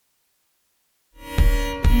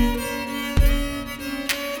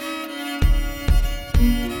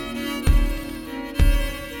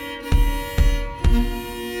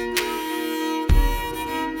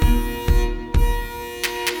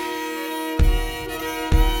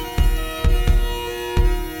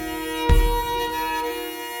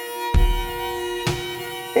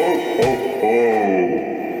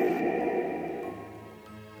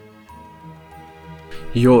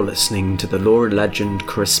You're listening to the Lore and Legend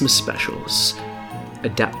Christmas Specials,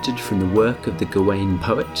 adapted from the work of the Gawain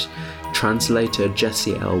poet, translator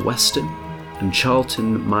Jessie L. Weston, and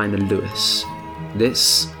Charlton Minor Lewis.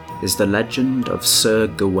 This is the legend of Sir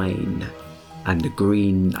Gawain and the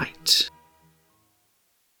Green Knight.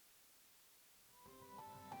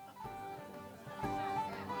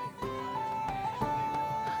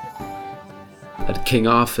 At King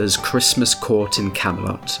Arthur's Christmas court in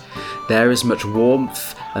Camelot, there is much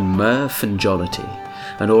warmth and mirth and jollity,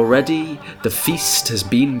 and already the feast has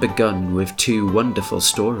been begun with two wonderful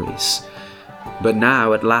stories. But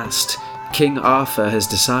now, at last, King Arthur has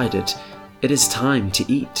decided it is time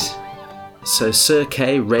to eat. So Sir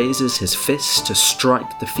Kay raises his fist to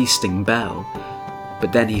strike the feasting bell,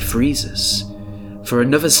 but then he freezes, for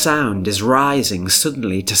another sound is rising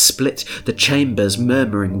suddenly to split the chamber's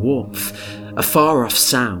murmuring warmth. A far-off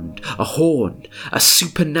sound, a horn, a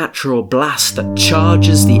supernatural blast that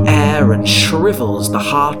charges the air and shrivels the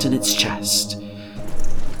heart in its chest.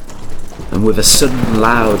 And with a sudden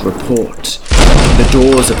loud report, the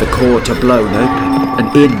doors of the court are blown open,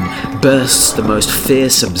 and in bursts the most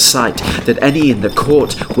fearsome sight that any in the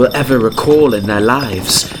court will ever recall in their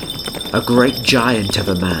lives. A great giant of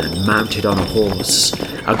a man mounted on a horse,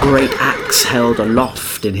 a great axe held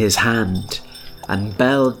aloft in his hand, and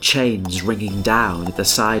belled chains ringing down at the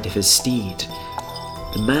side of his steed.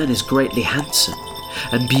 The man is greatly handsome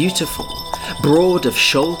and beautiful, broad of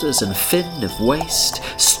shoulders and thin of waist.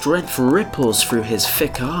 Strength ripples through his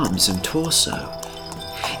thick arms and torso.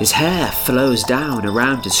 His hair flows down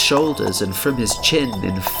around his shoulders and from his chin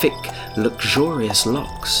in thick, luxurious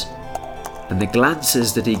locks. And the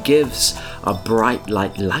glances that he gives are bright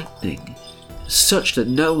like lightning, such that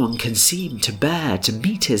no one can seem to bear to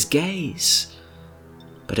meet his gaze.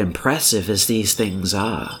 But impressive as these things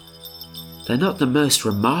are, they're not the most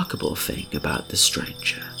remarkable thing about the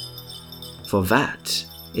stranger. For that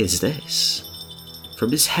is this: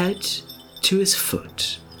 from his head to his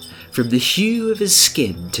foot, from the hue of his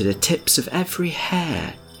skin to the tips of every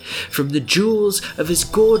hair, from the jewels of his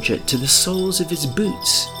gorget to the soles of his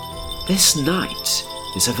boots, this knight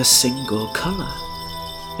is of a single colour,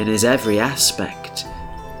 and his every aspect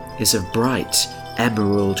is of bright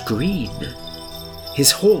emerald green.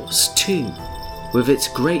 His horse, too, with its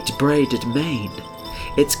great braided mane,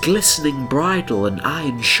 its glistening bridle and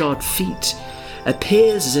iron-shod feet,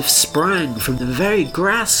 appears as if sprang from the very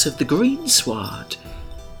grass of the greensward.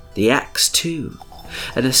 The axe, too,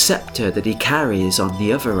 and a sceptre that he carries on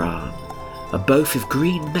the other arm, are both of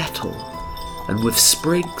green metal, and with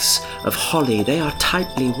sprigs of holly they are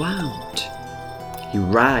tightly wound. He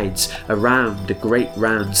rides around a great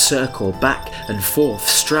round circle, back and forth,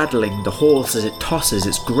 straddling the horse as it tosses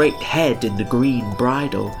its great head in the green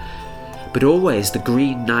bridle. But always the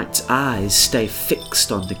Green Knight's eyes stay fixed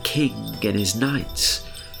on the king and his knights,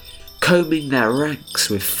 combing their ranks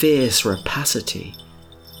with fierce rapacity.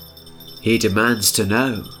 He demands to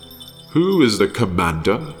know, "Who is the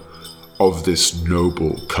commander of this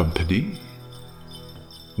noble company?"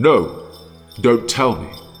 "No, don't tell me.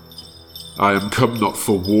 I am come not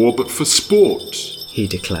for war but for sport," he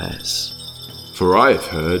declares. "For I have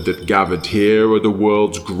heard that gathered here are the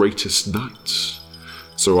world's greatest knights.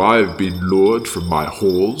 So I have been lured from my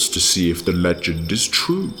halls to see if the legend is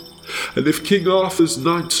true, and if King Arthur's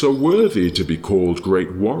knights are worthy to be called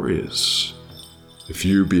great warriors. If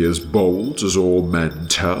you be as bold as all men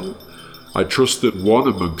tell, I trust that one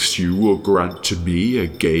amongst you will grant to me a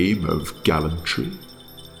game of gallantry.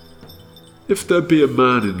 If there be a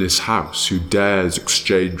man in this house who dares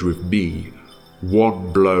exchange with me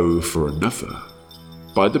one blow for another,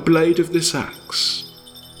 by the blade of this axe,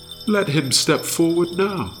 let him step forward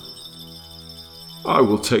now. I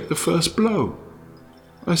will take the first blow,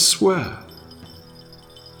 I swear.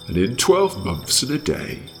 And in 12 months and a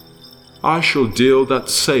day, I shall deal that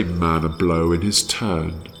same man a blow in his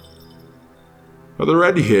turn. Are there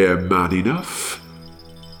any here man enough?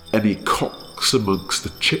 Any cocks amongst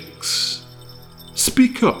the chicks?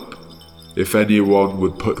 Speak up, if anyone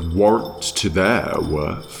would put warrant to their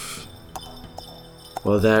worth."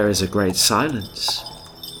 Well, there is a great silence,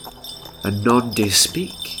 and none do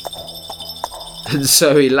speak. And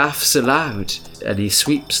so he laughs aloud, and he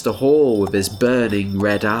sweeps the hall with his burning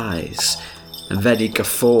red eyes, and then he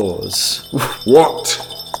guffaws. "What?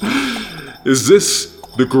 Is this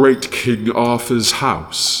the great King Arthur's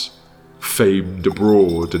house, famed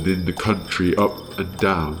abroad and in the country up and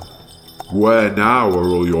down? Where now are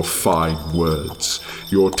all your fine words,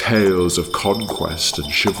 your tales of conquest and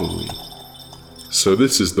chivalry? So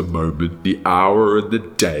this is the moment, the hour and the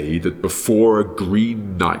day that before a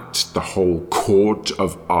Green Knight the whole court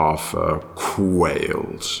of Arthur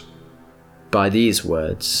quailed. By these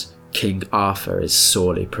words, King Arthur is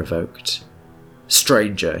sorely provoked.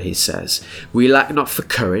 Stranger, he says, we lack not for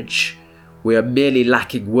courage. We are merely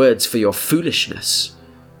lacking words for your foolishness.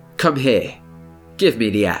 Come here, give me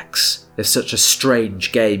the axe, if such a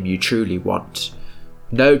strange game you truly want.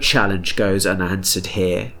 No challenge goes unanswered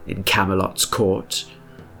here in Camelot's court.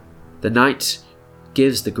 The knight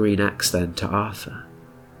gives the green axe then to Arthur,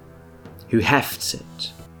 who hefts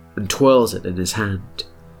it and twirls it in his hand.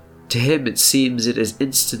 To him it seems it is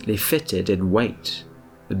instantly fitted in weight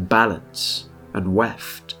and balance and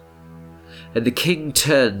weft. And the king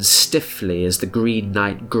turns stiffly as the Green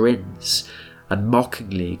Knight grins and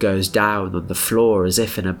mockingly goes down on the floor as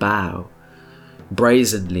if in a bow.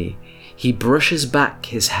 Brazenly he brushes back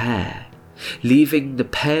his hair, leaving the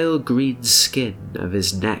pale green skin of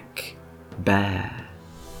his neck bare.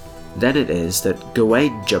 Then it is that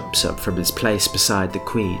Gawain jumps up from his place beside the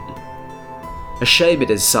queen. A shame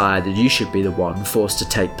it is, sire, that you should be the one forced to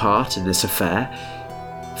take part in this affair,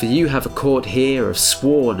 for you have a court here of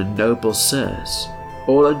sworn and noble sirs,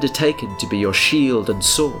 all undertaken to be your shield and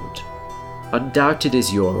sword. Undoubted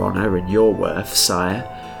is your honour and your worth, sire,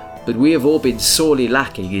 but we have all been sorely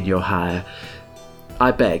lacking in your hire.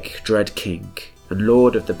 I beg, dread king, and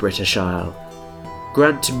lord of the British Isle,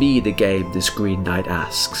 grant to me the game this Green Knight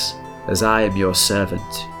asks, as I am your servant,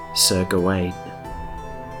 Sir Gawain.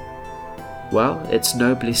 Well, it's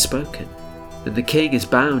nobly spoken, and the king is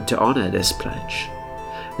bound to honour this pledge.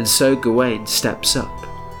 And so Gawain steps up,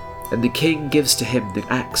 and the king gives to him the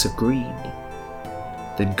axe of green.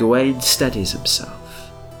 Then Gawain steadies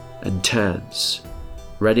himself, and turns,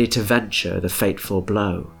 ready to venture the fateful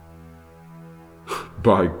blow.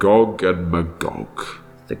 By Gog and Magog,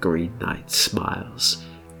 the Green Knight smiles.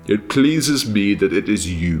 It pleases me that it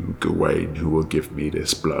is you, Gawain, who will give me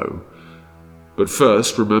this blow. But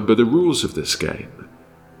first remember the rules of this game,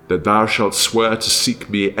 that thou shalt swear to seek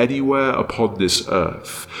me anywhere upon this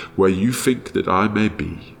earth where you think that I may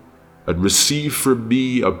be, and receive from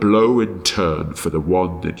me a blow in turn for the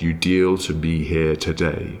one that you deal to me here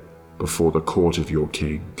today, before the court of your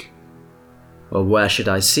king. Well, where should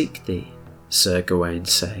I seek thee? Sir Gawain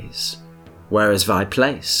says. Where is thy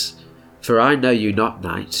place? For I know you not,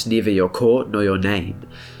 knight, neither your court nor your name.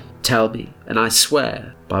 Tell me, and I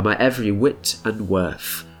swear, by my every wit and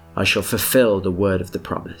worth, I shall fulfil the word of the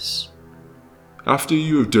promise. After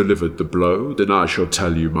you have delivered the blow, then I shall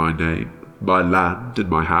tell you my name, my land, and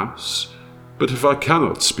my house. But if I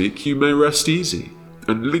cannot speak, you may rest easy,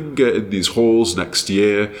 and linger in these halls next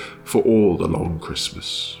year for all the long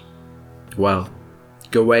Christmas. Well,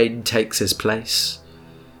 Gawain takes his place.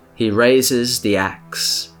 He raises the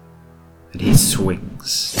axe, and he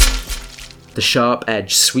swings. The sharp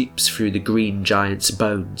edge sweeps through the green giant's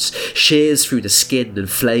bones, shears through the skin and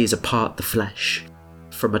flays apart the flesh.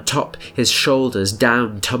 From atop his shoulders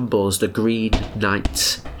down tumbles the Green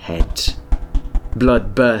Knight's head.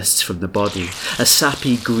 Blood bursts from the body, a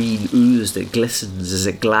sappy green ooze that glistens as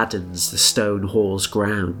it gladdens the stone hall's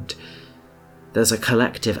ground. There's a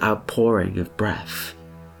collective outpouring of breath.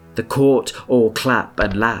 The court all clap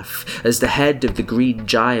and laugh as the head of the green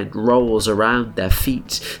giant rolls around their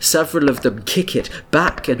feet. Several of them kick it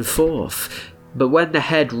back and forth, but when the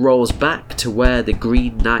head rolls back to where the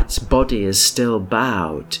Green Knight's body is still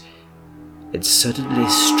bowed, it suddenly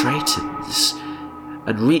straightens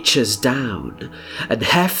and reaches down and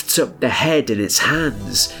hefts up the head in its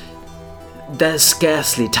hands. There's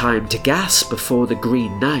scarcely time to gasp before the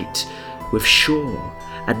Green Knight, with sure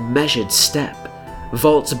and measured step,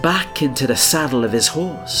 vaults back into the saddle of his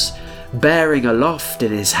horse, bearing aloft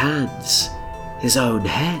in his hands his own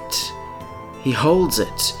head. He holds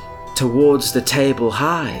it towards the table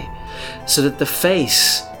high, so that the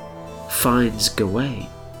face finds Gawain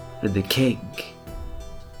and the king.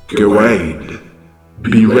 Gawain,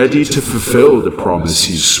 be ready to fulfill the promise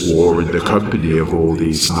you swore in the company of all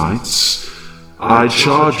these knights. I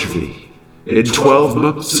charge thee, in 12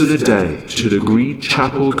 months and a day, to the Green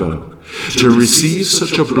Chapel go, to receive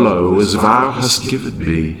such a blow as thou hast given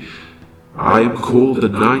me. I am called the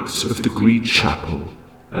Knight of the Green Chapel,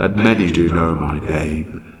 and many do know my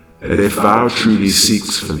name, and if thou truly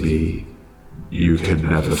seeks for me, you can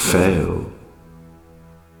never fail.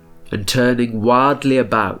 And turning wildly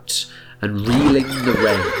about, and reeling the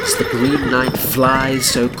reins, the Green Knight flies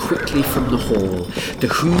so quickly from the hall, the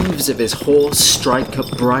hooves of his horse strike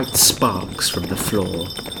up bright sparks from the floor.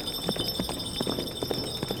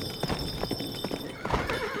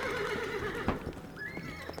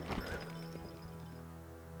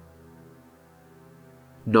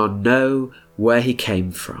 none know where he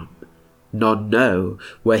came from, none know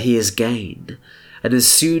where he is gane. And as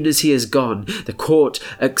soon as he is gone, the court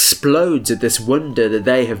explodes at this wonder that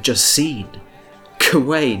they have just seen.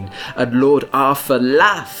 Gawain and Lord Arthur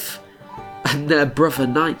laugh, and their brother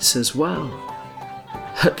knights as well.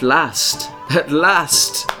 At last,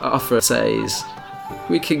 Arthur says,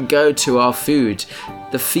 we can go to our food,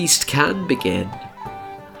 the feast can begin.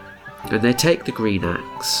 And they take the green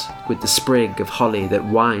axe with the sprig of holly that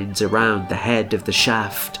winds around the head of the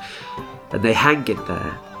shaft, and they hang it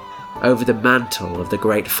there over the mantle of the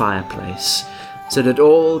great fireplace, so that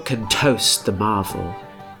all can toast the marvel.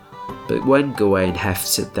 But when Gawain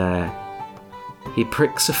hefts it there, he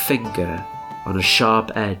pricks a finger on a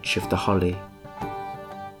sharp edge of the holly,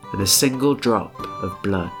 and a single drop of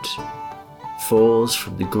blood falls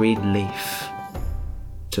from the green leaf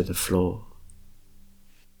to the floor.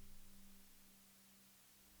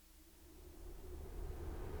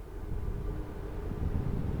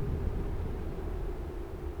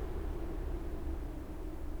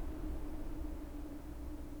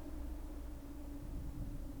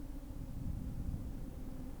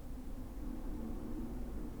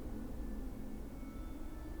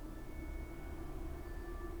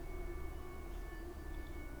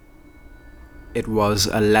 It was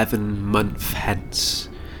 11 months hence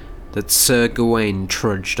that Sir Gawain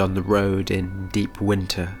trudged on the road in deep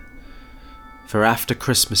winter. For after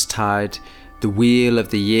Christmastide, the wheel of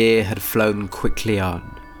the year had flown quickly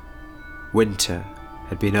on. Winter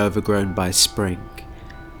had been overgrown by spring,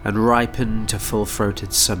 and ripened to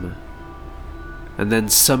full-throated summer. And then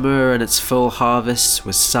summer and its full harvest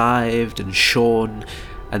was scythed and shorn,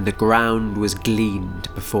 and the ground was gleaned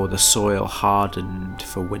before the soil hardened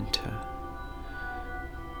for winter.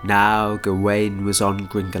 Now Gawain was on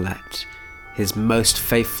Gringolet, his most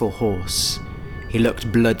faithful horse. He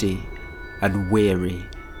looked bloody and weary,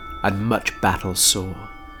 and much battle sore.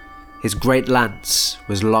 His great lance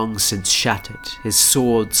was long since shattered, his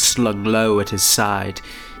sword slung low at his side.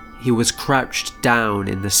 He was crouched down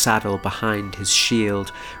in the saddle behind his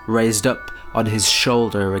shield, raised up on his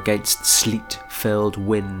shoulder against sleet-filled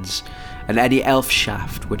winds, and any elf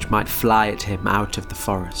shaft which might fly at him out of the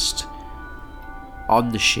forest.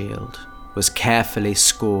 On the shield was carefully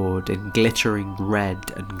scored in glittering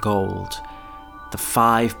red and gold the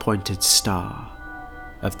 5-pointed star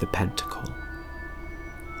of the Pentacle.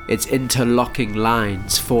 Its interlocking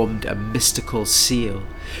lines formed a mystical seal,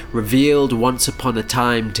 revealed once upon a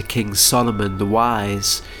time to King Solomon the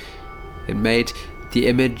Wise. It made the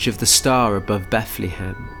image of the star above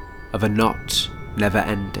Bethlehem, of a knot never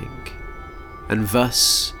ending, and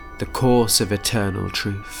thus the course of eternal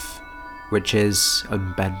truth, which is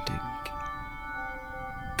unbending.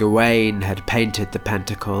 Gawain had painted the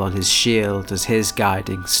pentacle on his shield as his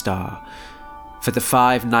guiding star, for the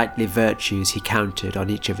 5 knightly virtues he counted on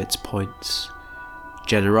each of its points: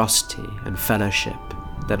 generosity and fellowship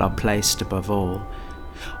that are placed above all,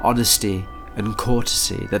 honesty and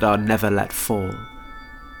courtesy that are never let fall,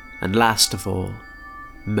 and last of all,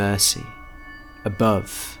 mercy,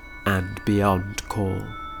 above and beyond call.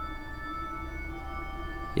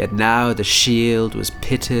 Yet now the shield was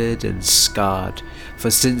pitted and scarred, for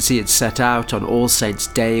since he had set out on All Saints'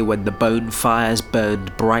 Day, when the bonfires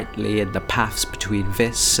burned brightly in the paths between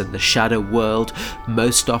this and the shadow world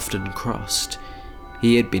most often crossed,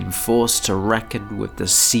 he had been forced to reckon with the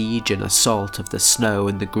siege and assault of the snow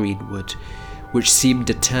and the greenwood, which seemed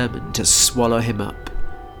determined to swallow him up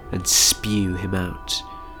and spew him out.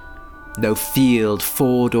 No field,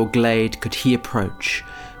 ford or glade could he approach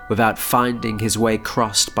without finding his way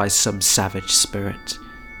crossed by some savage spirit.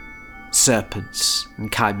 Serpents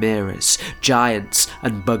and chimeras, giants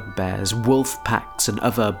and bugbears, wolf packs and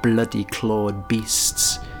other bloody-clawed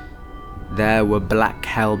beasts. There were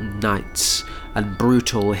black-helmed knights and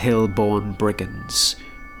brutal hill-born brigands,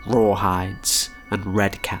 rawhides and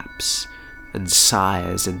redcaps, and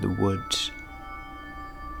sires in the wood.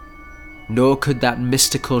 Nor could that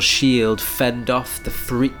mystical shield fend off the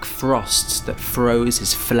freak frosts that froze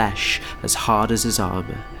his flesh as hard as his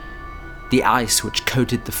armour, the ice which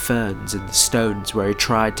coated the ferns and the stones where he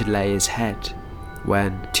tried to lay his head,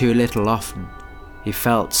 when, too little often, he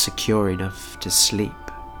felt secure enough to sleep.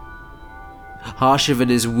 Harsher than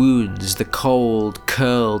his wounds, the cold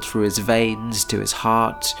curled through his veins to his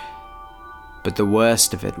heart, but the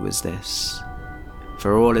worst of it was this.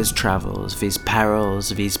 For all his travels, these perils,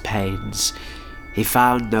 these pains, he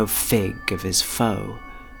found no fig of his foe.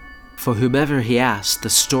 For whomever he asked, the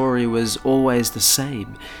story was always the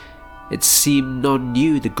same. It seemed none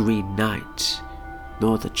knew the Green Knight,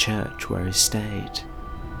 nor the church where he stayed.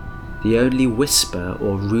 The only whisper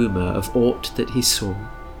or rumour of aught that he saw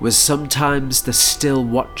was sometimes the still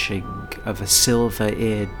watching of a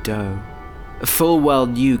silver-eared doe. Full well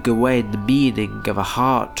knew Gawain the meaning of a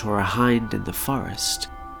hart or a hind in the forest,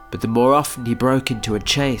 but the more often he broke into a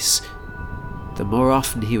chase, the more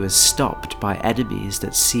often he was stopped by enemies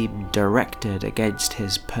that seemed directed against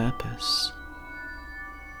his purpose.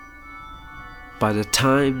 By the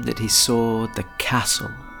time that he saw the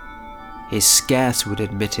castle, he scarce would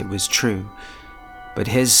admit it was true, but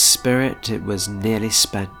his spirit it was nearly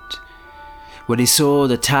spent. When he saw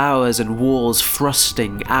the towers and walls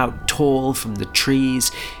thrusting out tall from the trees,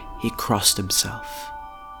 he crossed himself,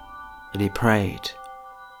 and he prayed,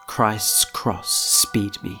 "Christ's cross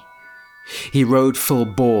speed me." He rode full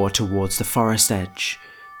bore towards the forest edge,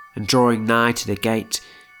 and drawing nigh to the gate,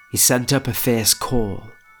 he sent up a fierce call,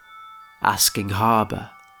 asking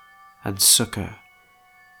harbour and succour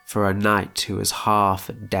for a knight who was half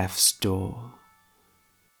at death's door.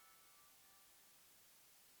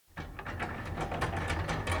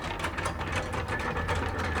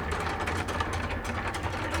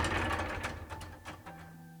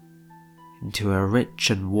 Into a rich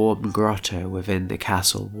and warm grotto within the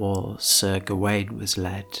castle walls Sir Gawain was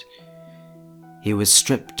led. He was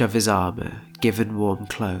stripped of his armour, given warm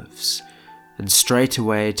clothes, and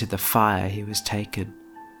straightway to the fire he was taken.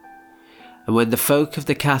 And when the folk of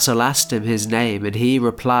the castle asked him his name, and he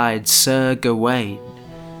replied, "Sir Gawain,"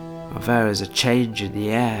 well, there was a change in the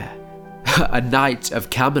air. A knight of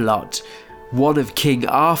Camelot, one of King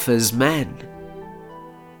Arthur's men.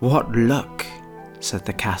 "What luck," said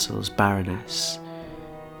the castle's baroness,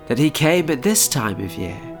 "that he came at this time of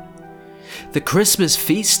year. The Christmas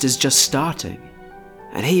feast is just starting,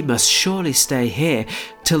 and he must surely stay here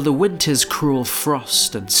till the winter's cruel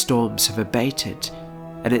frost and storms have abated,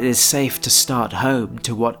 and it is safe to start home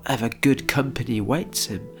to whatever good company waits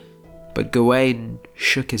him." But Gawain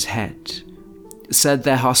shook his head, said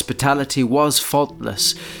their hospitality was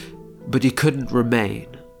faultless, but he couldn't remain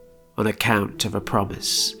on account of a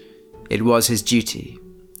promise. It was his duty,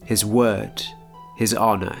 his word, his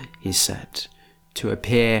honour, he said, to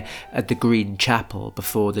appear at the Green Chapel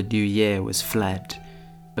before the new year was fled,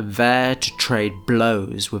 and there to trade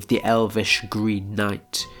blows with the elvish Green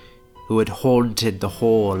Knight, who had haunted the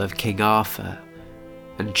hall of King Arthur,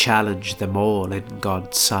 and challenged them all in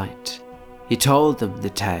God's sight. He told them the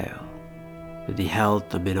tale, and he held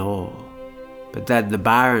them in awe. But then the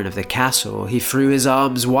Baron of the castle, he threw his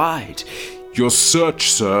arms wide. "Your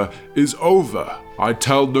search, sir, is over. I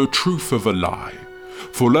tell no truth of a lie.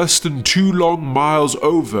 For less than 2 long miles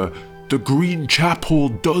over, the Green Chapel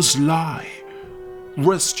does lie.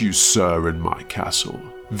 Rest you, sir, in my castle,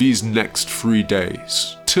 these next 3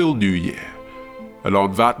 days, till New Year, and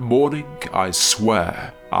on that morning I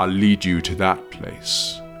swear I'll lead you to that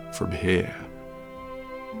place from here."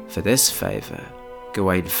 For this favour,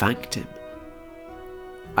 Gawain thanked him.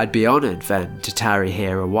 "I'd be honoured then to tarry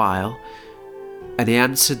here a while," and he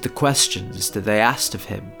answered the questions that they asked of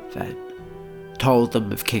him then, told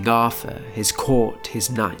them of King Arthur, his court, his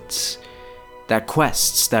knights, their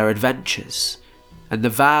quests, their adventures, and the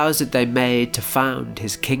vows that they made to found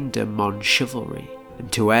his kingdom on chivalry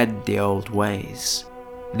and to end the old ways.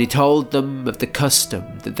 And he told them of the custom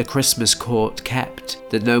that the Christmas court kept,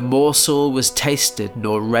 that no morsel was tasted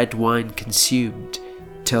nor red wine consumed,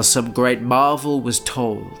 till some great marvel was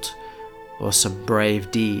told, or some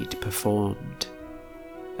brave deed performed.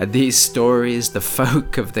 At these stories the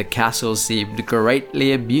folk of the castle seemed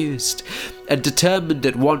greatly amused, and determined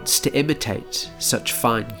at once to imitate such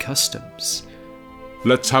fine customs.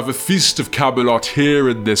 "Let's have a feast of Camelot here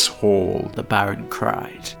in this hall," the Baron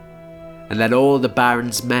cried. And then all the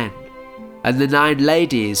Baron's men, and the 9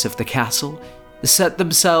 ladies of the castle, set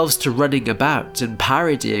themselves to running about and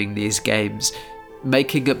parodying these games,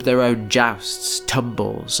 making up their own jousts,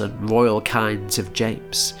 tumbles, and royal kinds of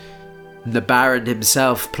japes. And the Baron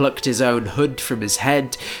himself plucked his own hood from his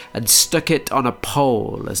head and stuck it on a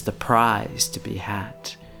pole as the prize to be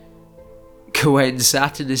had. Gawain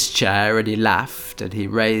sat in his chair and he laughed and he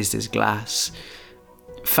raised his glass,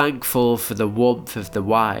 thankful for the warmth of the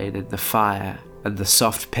wine and the fire and the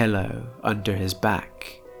soft pillow under his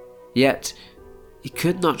back. Yet he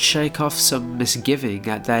could not shake off some misgiving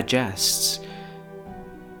at their jests.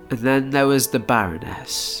 And then there was the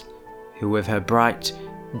Baroness, who with her bright,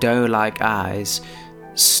 doe-like eyes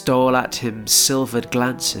stole at him silvered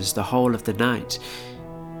glances the whole of the night.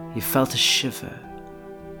 He felt a shiver,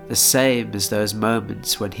 the same as those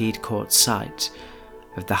moments when he'd caught sight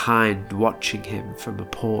of the hind watching him from a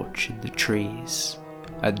porch in the trees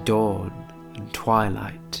at dawn and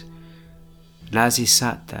twilight. And as he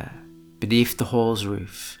sat there beneath the hall's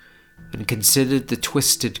roof and considered the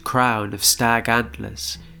twisted crown of stag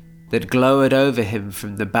antlers that glowered over him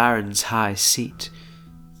from the Baron's high seat.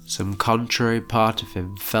 Some contrary part of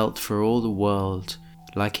him felt for all the world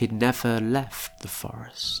like he'd never left the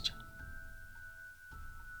forest.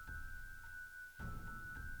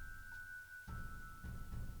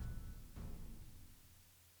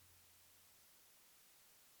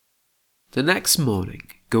 The next morning,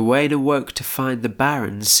 Gawain awoke to find the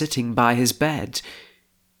Baron sitting by his bed.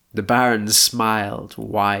 The Baron smiled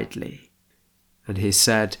widely, and he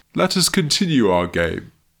said, "Let us continue our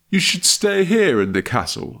game. You should stay here in the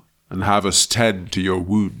castle and have us tend to your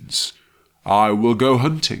wounds. I will go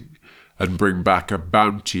hunting and bring back a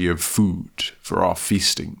bounty of food for our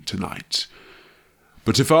feasting tonight.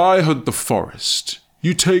 But if I hunt the forest,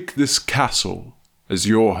 you take this castle as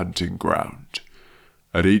your hunting ground,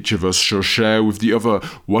 and each of us shall share with the other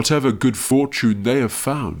whatever good fortune they have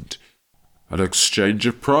found. An exchange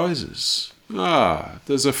of prizes.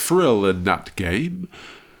 There's a thrill in that game.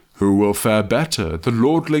 Who will fare better, the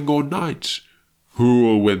lordling or knight? Who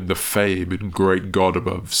will win the fame in great God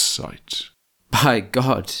above's sight?" "By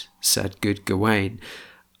God," said good Gawain,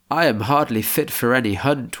 "I am hardly fit for any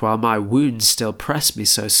hunt while my wounds still press me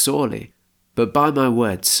so sorely. But by my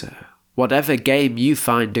word, sir, whatever game you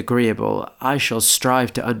find agreeable, I shall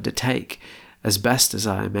strive to undertake, as best as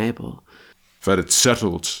I am able." "Then it's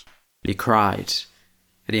settled," he cried,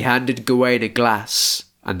 and he handed Gawain a glass,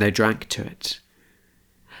 and they drank to it.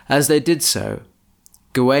 As they did so,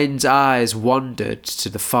 Gawain's eyes wandered to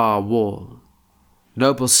the far wall.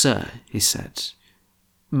 "Noble sir," he said,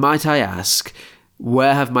 "might I ask,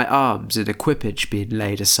 where have my arms and equipage been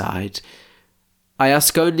laid aside? I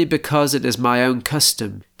ask only because it is my own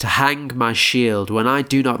custom to hang my shield when I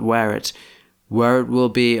do not wear it, where it will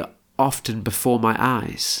be often before my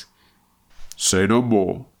eyes." "Say no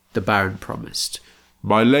more," the Baron promised.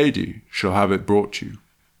 "My lady shall have it brought you."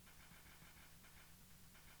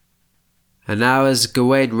 And now as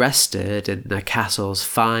Gawain rested in the castle's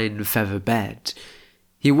fine feather bed,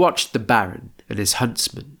 he watched the Baron and his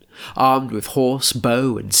huntsmen, armed with horse,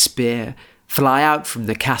 bow and spear, fly out from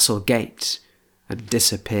the castle gate and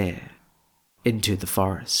disappear into the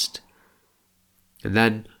forest. And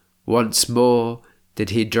then once more did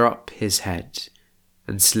he drop his head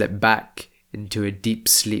and slip back into a deep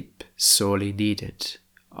sleep sorely needed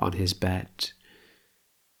on his bed.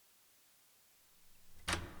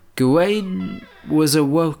 Gawain was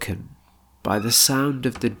awoken by the sound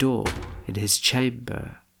of the door in his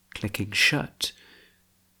chamber clicking shut.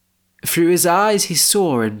 Through his eyes he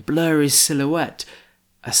saw in blurry silhouette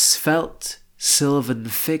a svelte, sylvan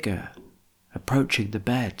figure approaching the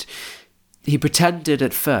bed. He pretended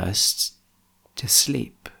at first to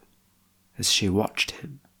sleep as she watched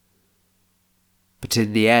him. But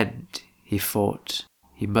in the end he thought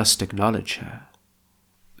he must acknowledge her.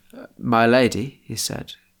 "My lady," he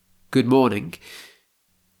said, "good morning."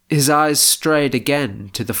 His eyes strayed again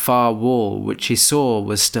to the far wall, which he saw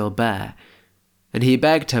was still bare, and he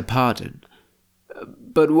begged her pardon.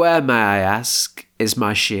 "But where, may I ask, is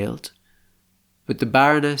my shield?" But the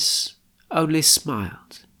Baroness only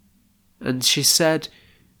smiled, and she said,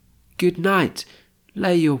 "Good night,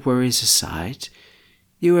 lay your worries aside.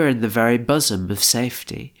 You are in the very bosom of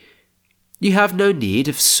safety. You have no need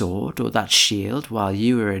of sword or that shield while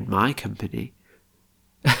you are in my company.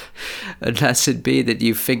 Unless it be that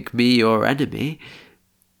you think me your enemy,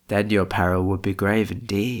 then your peril would be grave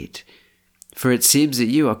indeed. For it seems that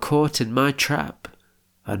you are caught in my trap,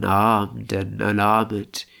 unarmed and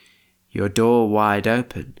unarmoured, your door wide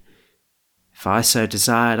open. If I so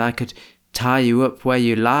desired, I could tie you up where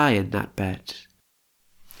you lie in that bed."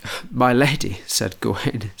 "My lady," said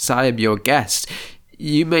Gawain, "as I am your guest,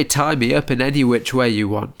 you may tie me up in any which way you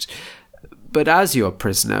want. But as your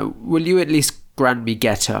prisoner, will you at least grant me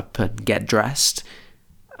get up and get dressed?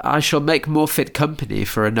 I shall make more fit company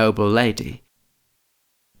for a noble lady."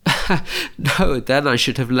 "No, then I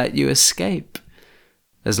should have let you escape.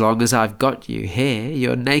 As long as I've got you here,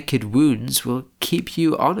 your naked wounds will keep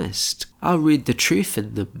you honest. I'll read the truth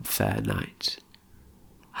in them, fair knight.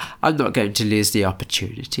 I'm not going to lose the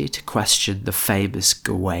opportunity to question the famous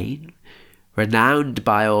Gawain, renowned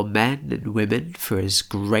by all men and women for his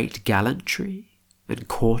great gallantry and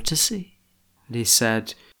courtesy." And he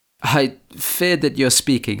said, "I fear that you're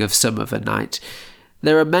speaking of some other knight.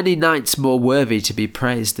 There are many knights more worthy to be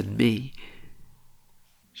praised than me."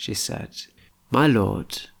 She said, "My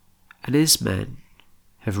lord and his men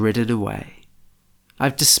have ridden away.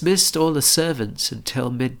 I've dismissed all the servants until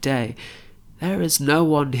midday. There is no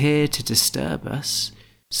one here to disturb us,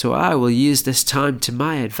 so I will use this time to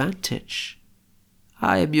my advantage.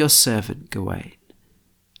 I am your servant, Gawain.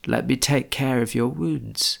 Let me take care of your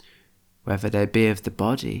wounds, whether they be of the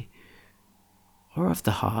body or of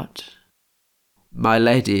the heart? My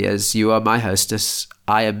lady, as you are my hostess,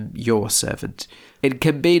 I am your servant. It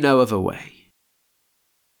can be no other way.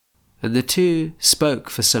 And the two spoke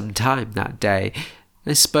for some time that day.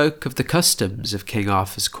 They spoke of the customs of King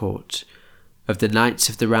Arthur's court, of the Knights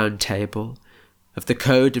of the Round Table, of the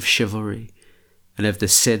code of chivalry, and of the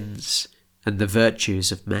sins and the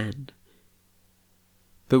virtues of men.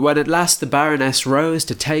 But when at last the Baroness rose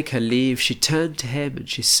to take her leave, she turned to him and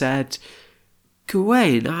she said,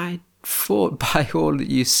 "Gawain, I thought by all that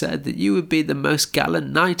you said that you would be the most gallant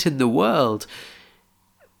knight in the world.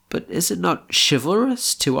 But is it not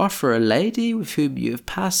chivalrous to offer a lady with whom you have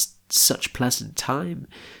passed such pleasant time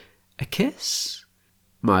a kiss?"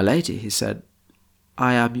 "My lady," he said,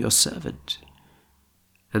 "I am your servant."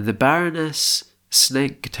 And the Baroness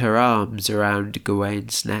snaked her arms around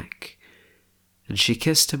Gawain's neck, and she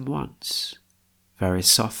kissed him once, very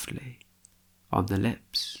softly, on the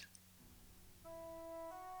lips.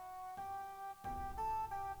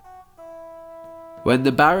 When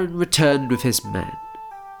the Baron returned with his men,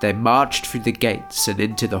 they marched through the gates and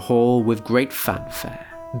into the hall with great fanfare,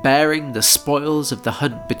 bearing the spoils of the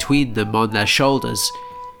hunt between them on their shoulders.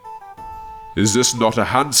 "Is this not a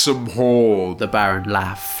handsome hall?" The Baron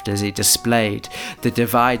laughed as he displayed the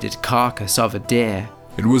divided carcass of a deer.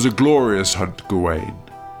 "It was a glorious hunt, Gawain.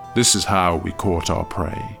 This is how we caught our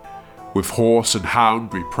prey. With horse and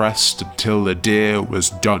hound we pressed until the deer was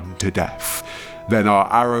done to death. Then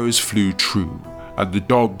our arrows flew true, and the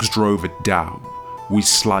dogs drove it down. We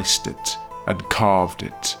sliced it, and carved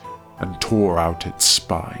it, and tore out its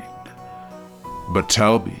spine. But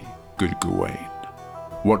tell me, good Gawain,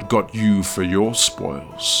 what got you for your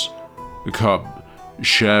spoils? Come,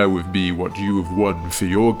 share with me what you have won for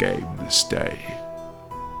your game this day."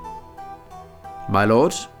 "My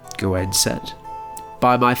lord," Gawain said,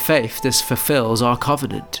 "by my faith this fulfills our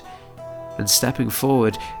covenant." And stepping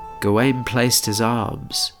forward, Gawain placed his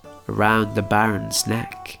arms around the Baron's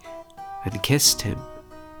neck and kissed him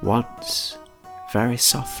once, very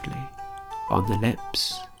softly, on the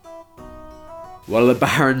lips. Well, the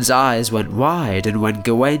Baron's eyes went wide, and when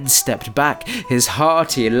Gawain stepped back, his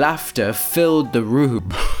hearty laughter filled the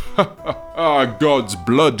room. "Ah, God's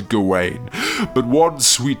blood, Gawain, but one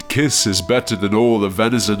sweet kiss is better than all the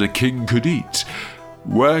venison a king could eat.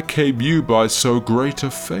 Where came you by so great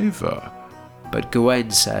a favour?" But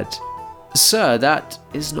Gawain said, "Sir, that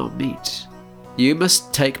is not meet. You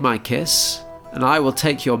must take my kiss, and I will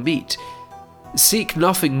take your meat. Seek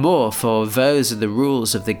nothing more, for those are the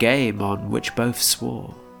rules of the game on which both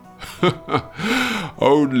swore."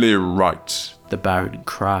 "Only right," the Baron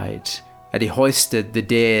cried, and he hoisted the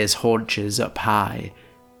deer's haunches up high.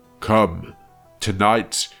 "Come,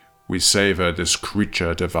 tonight we savour this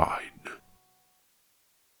creature divine."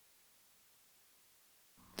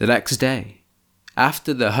 The next day,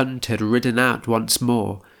 after the hunt had ridden out once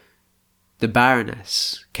more, the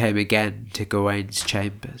Baroness came again to Gawain's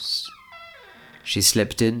chambers. She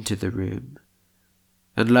slipped into the room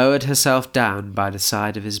and lowered herself down by the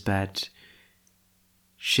side of his bed.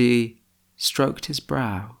 She stroked his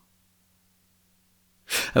brow.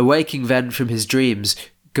 Awaking then from his dreams,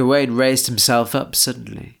 Gawain raised himself up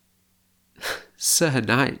suddenly. "Sir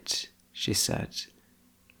Knight," she said,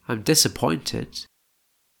 "I'm disappointed.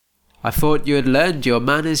 I thought you had learned your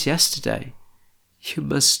manners yesterday. You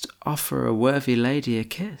must offer a worthy lady a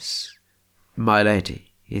kiss." "My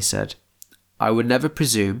lady," he said, "I would never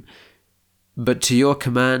presume, but to your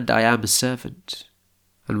command I am a servant."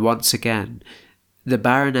 And once again the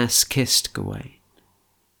Baroness kissed Gawain.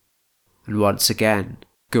 And once again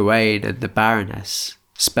Gawain and the Baroness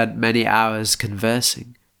spent many hours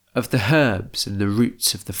conversing of the herbs and the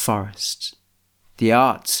roots of the forest, the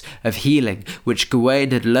arts of healing which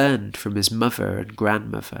Gawain had learned from his mother and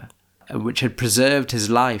grandmother, and which had preserved his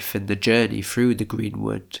life in the journey through the green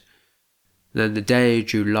wood. Then the day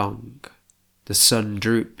drew long. The sun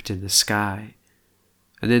drooped in the sky,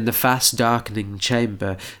 and in the fast darkening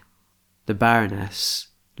chamber the Baroness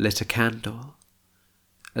lit a candle.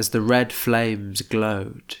 As the red flames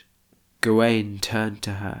glowed, Gawain turned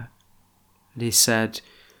to her, and he said,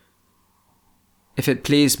 "If it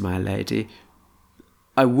please my lady,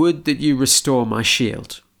 I would that you restore my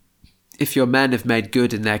shield, if your men have made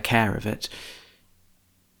good in their care of it."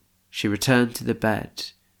 She returned to the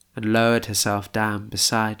bed and lowered herself down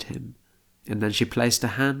beside him, and then she placed a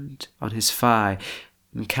hand on his thigh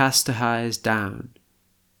and cast her eyes down.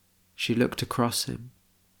 She looked across him.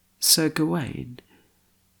 "Sir Gawain,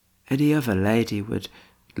 any other lady would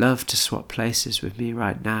love to swap places with me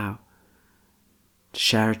right now, to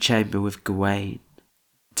share a chamber with Gawain,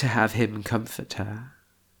 to have him comfort her."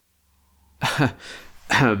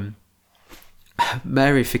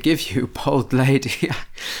 Mary forgive you, bold lady,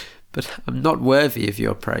 but I'm not worthy of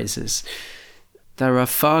your praises. There are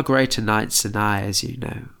far greater knights than I, as you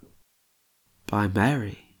know. By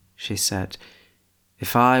Mary, she said,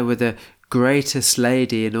 if I were the greatest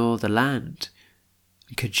lady in all the land,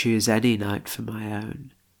 and could choose any knight for my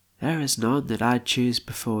own, there is none that I'd choose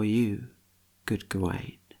before you, good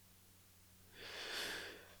Gawain.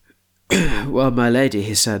 Well, my lady,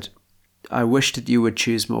 he said, I wish that you would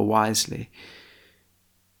choose more wisely.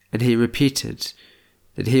 And he repeated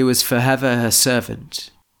that he was forever her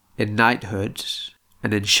servant, in knighthood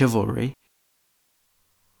and in chivalry.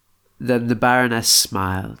 Then the Baroness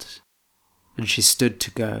smiled, and she stood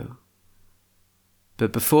to go.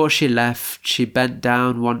 But before she left, she bent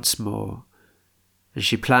down once more, and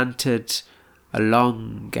she planted a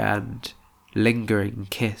long and lingering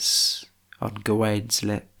kiss on Gawain's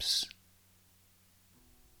lips.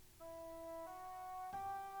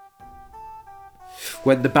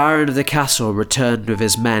 When the Baron of the castle returned with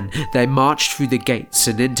his men, they marched through the gates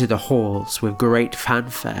and into the halls with great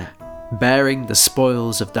fanfare, bearing the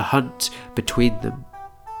spoils of the hunt between them.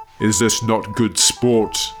 Is this not good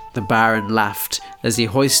sport? The Baron laughed as he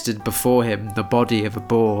hoisted before him the body of a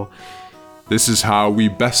boar. This is how we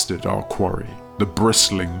bested our quarry. The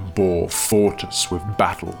bristling boar fought us with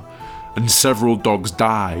battle, and several dogs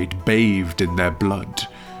died, bathed in their blood.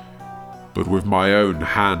 But with my own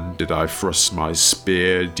hand did I thrust my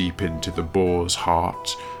spear deep into the boar's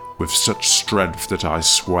heart, with such strength that I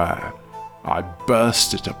swear I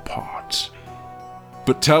burst it apart.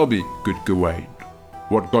 But tell me, good Gawain,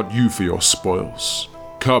 what got you for your spoils?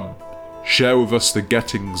 Come, share with us the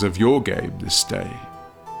gettings of your game this day.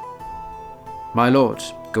 My lord,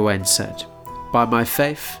 Gawain said, by my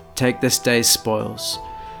faith, take this day's spoils.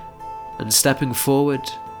 And stepping forward,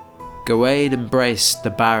 Gawain embraced the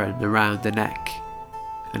Baron around the neck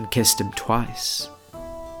and kissed him twice.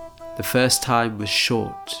 The first time was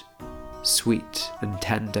short, sweet and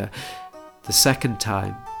tender. The second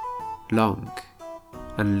time, long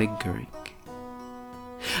and lingering.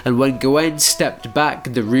 And when Gawain stepped back,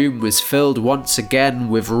 the room was filled once again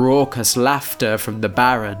with raucous laughter from the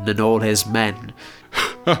Baron and all his men.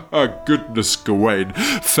 Goodness, Gawain,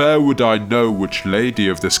 fair would I know which lady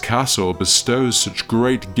of this castle bestows such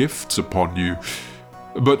great gifts upon you.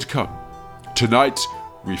 But come, tonight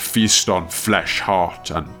we feast on flesh,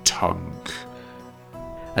 heart, and tongue.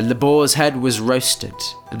 And the boar's head was roasted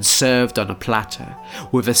and served on a platter,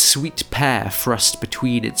 with a sweet pear thrust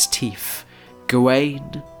between its teeth.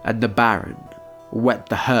 Gawain and the Baron wet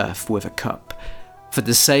the hearth with a cup, for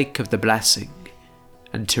the sake of the blessing,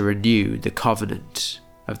 and to renew the covenant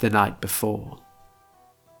of the night before.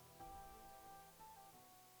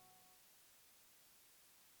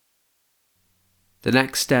 The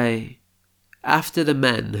next day, after the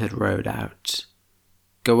men had rode out,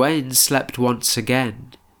 Gawain slept once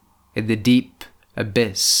again in the deep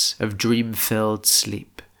abyss of dream-filled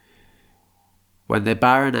sleep. When the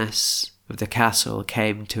Baroness of the castle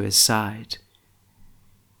came to his side,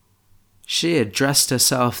 she had dressed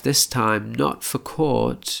herself this time not for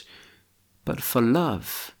court, but for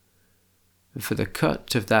love, and for the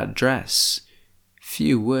cut of that dress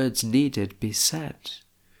few words needed be said.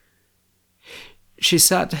 She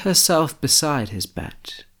sat herself beside his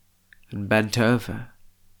bed, and bent over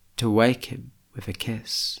to wake him with a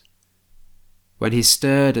kiss. When he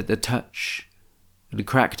stirred at the touch, and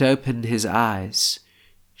cracked open his eyes,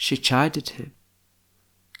 she chided him.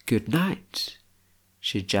 "Good night,"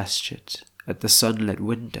 she gestured at the sunlit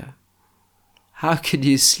window. "How can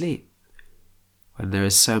you sleep when there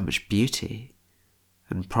is so much beauty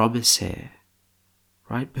and promise here,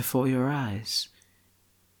 right before your eyes?"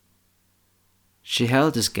 She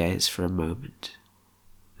held his gaze for a moment,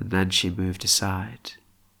 and then she moved aside.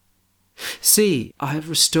 "See, I have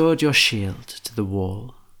restored your shield to the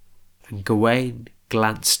wall." And Gawain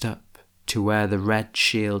glanced up to where the red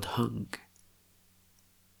shield hung.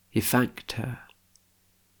 He thanked her.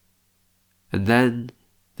 And then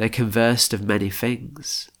they conversed of many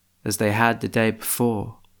things, as they had the day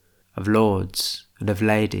before, of lords and of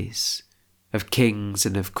ladies, of kings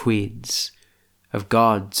and of queens, of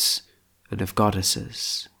gods and of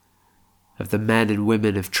goddesses, of the men and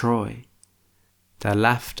women of Troy. Their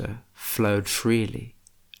laughter flowed freely,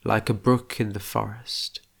 like a brook in the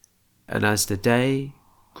forest, and as the day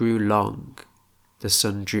grew long, the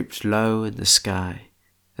sun drooped low in the sky,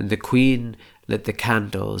 and the queen lit the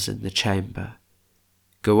candles in the chamber.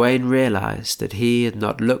 Gawain realized that he had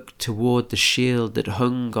not looked toward the shield that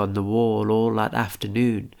hung on the wall all that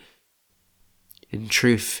afternoon. In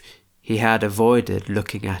truth, he had avoided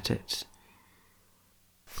looking at it.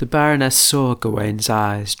 The Baroness saw Gawain's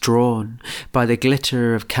eyes drawn by the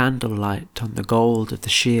glitter of candlelight on the gold of the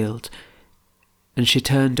shield, and she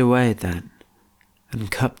turned away then and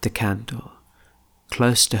cupped the candle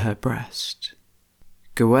close to her breast.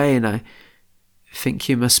 "Gawain, I think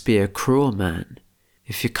you must be a cruel man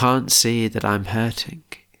if you can't see that I'm hurting,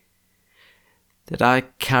 that I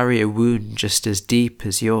carry a wound just as deep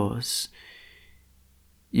as yours.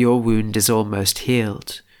 Your wound is almost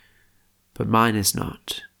healed, but mine is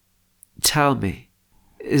not. Tell me,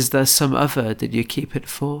 is there some other that you keep it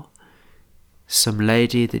for? Some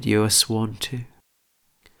lady that you are sworn to?"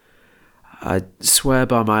 "I swear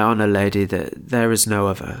by my honour, lady, that there is no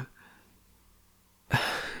other."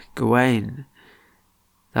 "Gawain,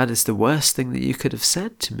 that is the worst thing that you could have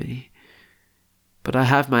said to me. But I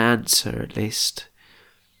have my answer, at least.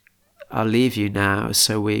 I'll leave you now,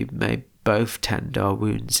 so we may both tend our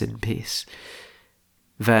wounds in peace."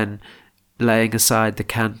 Then, laying aside the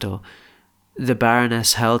candle, the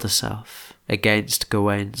Baroness held herself against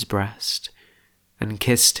Gawain's breast and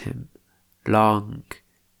kissed him long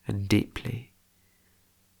and deeply.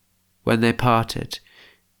 When they parted,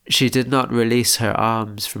 she did not release her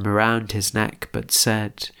arms from around his neck, but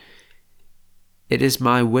said, "It is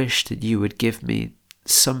my wish that you would give me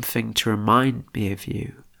something to remind me of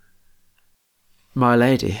you." "My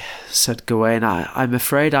lady," said Gawain, I'm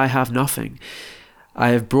afraid I have nothing. I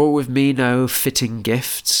have brought with me no fitting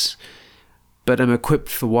gifts, but am equipped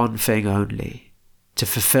for one thing only, to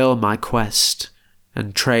fulfill my quest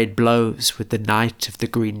and trade blows with the Knight of the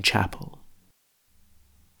Green Chapel."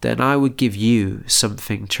 "Then I would give you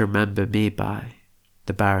something to remember me by,"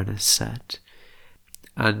 the Baroness said,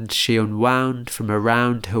 and she unwound from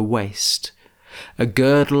around her waist a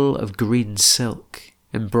girdle of green silk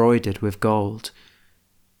embroidered with gold.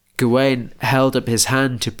 Gawain held up his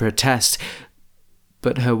hand to protest,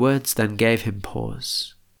 but her words then gave him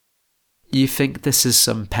pause. "You think this is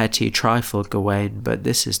some petty trifle, Gawain, but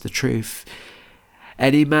this is the truth.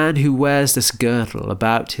 Any man who wears this girdle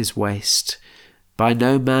about his waist, by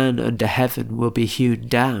no man under heaven will be hewn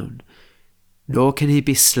down, nor can he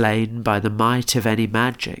be slain by the might of any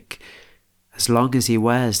magic, as long as he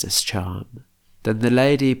wears this charm." Then the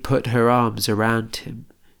lady put her arms around him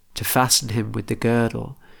to fasten him with the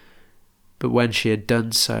girdle, but when she had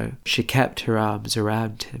done so, she kept her arms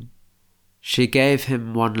around him. She gave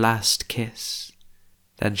him one last kiss,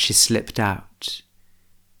 then she slipped out,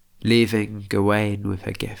 leaving Gawain with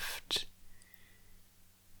her gift.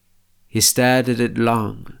 He stared at it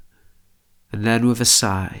long, and then with a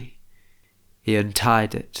sigh, he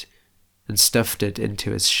untied it and stuffed it into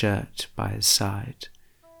his shirt by his side.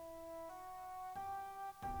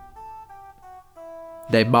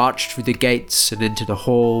 They marched through the gates and into the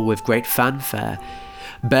hall with great fanfare,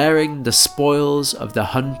 bearing the spoils of the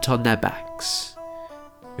hunt on their backs.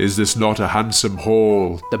 "Is this not a handsome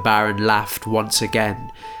hall?" The Baron laughed once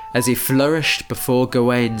again, as he flourished before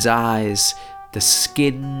Gawain's eyes the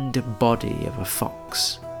skinned body of a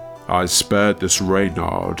fox. "I spared this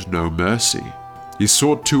Reynard no mercy. He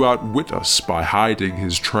sought to outwit us by hiding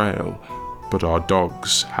his trail, but our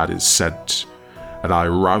dogs had his scent, and I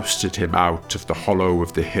rousted him out of the hollow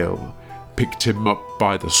of the hill, picked him up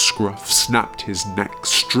by the scruff, snapped his neck,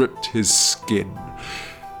 stripped his skin.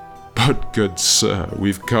 But, good sir,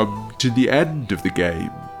 we've come to the end of the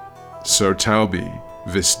game. So tell me,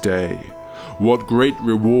 this day, what great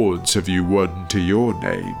rewards have you won to your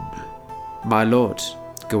name?" "My lord,"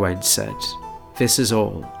 Gawain said, "this is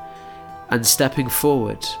all." And stepping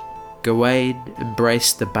forward, Gawain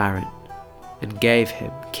embraced the Baron and gave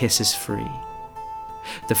him kisses free.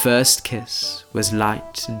 The first kiss was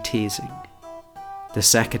light and teasing, the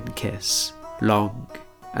second kiss long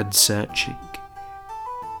and searching.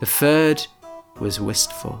 The third was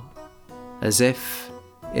wistful, as if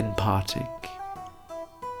in parting.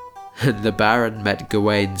 And the Baron met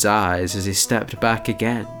Gawain's eyes as he stepped back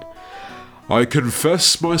again. "I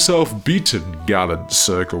confess myself beaten, gallant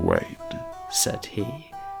Sir Gawain," said he.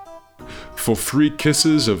 "For 3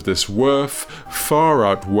 kisses of this worth far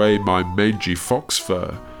outweigh my mangy fox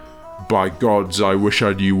fur. By gods, I wish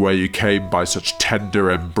I knew where you came by such tender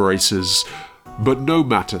embraces. But no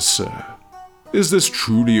matter, sir. Is this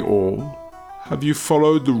truly all? Have you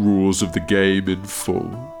followed the rules of the game in full?"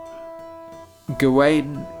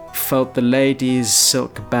 Gawain felt the lady's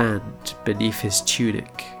silk band beneath his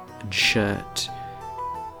tunic and shirt,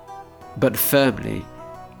 but firmly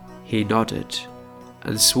he nodded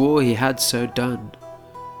and swore he had so done.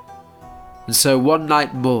 And so one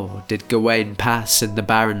night more did Gawain pass in the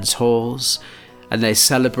Baron's halls, and they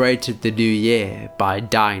celebrated the new year by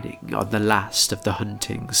dining on the last of the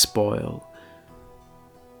hunting spoil.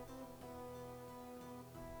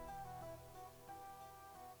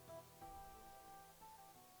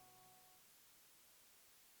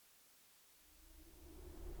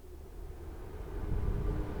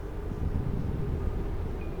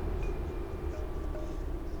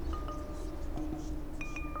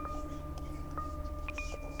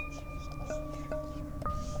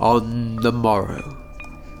 On the morrow,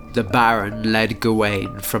 the Baron led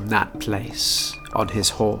Gawain from that place on his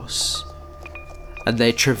horse, and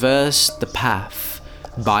they traversed the path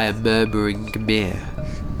by a murmuring mere,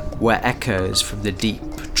 where echoes from the deep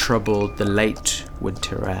troubled the late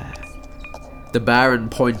winter air. The Baron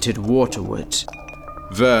pointed waterward.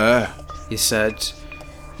 "There," he said,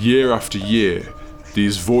 "year after year,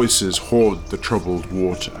 these voices haunt the troubled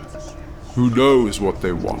water. Who knows what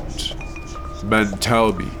they want? Men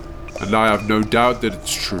tell me, and I have no doubt that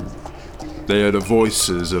it's true. They are the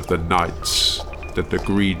voices of the knights that the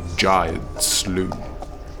Green Giant slew."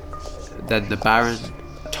 Then the Baron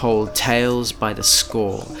told tales by the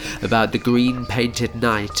score about the green-painted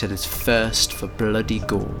knight and his thirst for bloody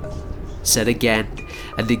gore. Said again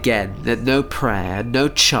and again that no prayer, no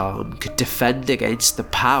charm could defend against the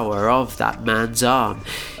power of that man's arm.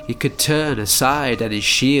 He could turn aside any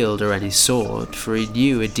shield or any sword, for he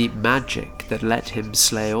knew a deep magic that let him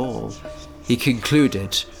slay all. He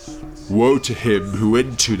concluded, "Woe to him who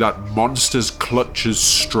into that monster's clutches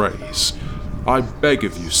strays. I beg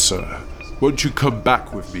of you, sir, won't you come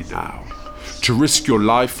back with me now? To risk your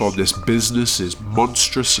life on this business is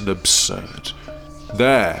monstrous and absurd.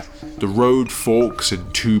 There, the road forks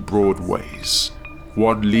in two broad ways.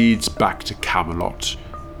 One leads back to Camelot,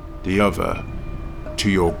 the other to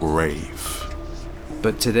your grave."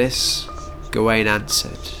 But to this, Gawain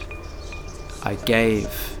answered, "I gave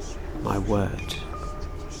my word."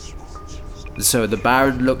 And so the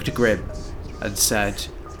Baron looked grim and said,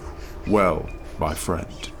 "Well, my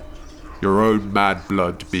friend, your own mad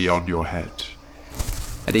blood be on your head."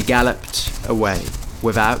 And he galloped away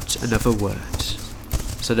without another word,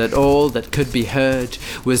 so that all that could be heard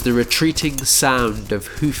was the retreating sound of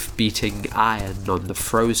hoof-beating iron on the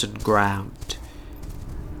frozen ground,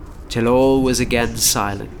 till all was again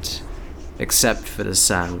silent, except for the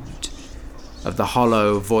sound of the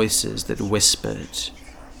hollow voices that whispered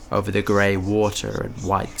over the grey water and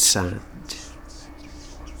white sand.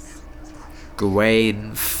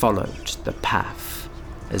 Gawain followed the path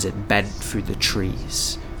as it bent through the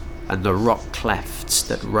trees and the rock clefts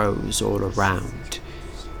that rose all around.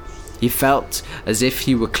 He felt as if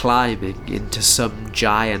he were climbing into some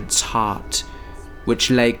giant's heart,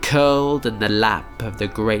 which lay curled in the lap of the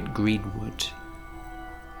great greenwood.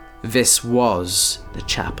 This was the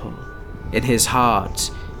chapel. In his heart,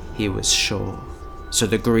 he was sure. So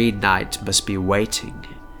the Green Knight must be waiting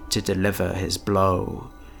to deliver his blow.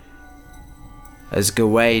 As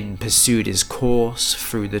Gawain pursued his course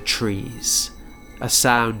through the trees, a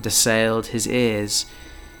sound assailed his ears,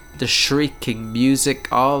 the shrieking music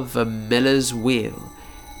of a miller's wheel,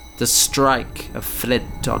 the strike of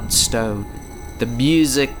flint on stone, the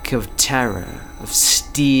music of terror, of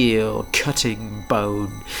steel cutting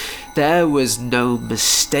bone. There was no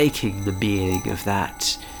mistaking the meaning of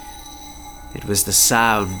that. It was the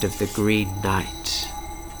sound of the Green Knight,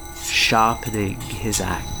 sharpening his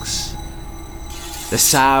axe. The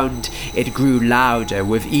sound, it grew louder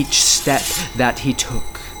with each step that he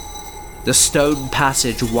took. The stone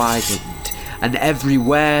passage widened, and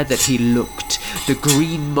everywhere that he looked, the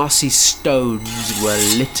green mossy stones were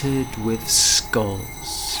littered with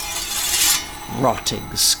skulls.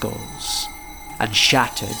 Rotting skulls, and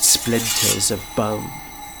shattered splinters of bone.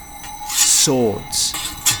 Swords,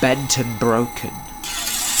 bent and broken,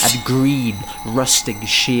 and green rusting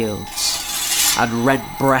shields, and rent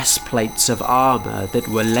breastplates of armour that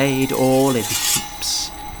were laid all in heaps.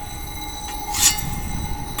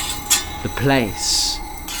 The place,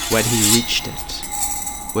 when he reached it,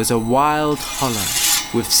 was a wild hollow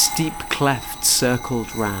with steep clefts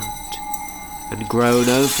circled round, and grown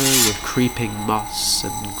over with creeping moss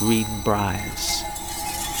and green briars.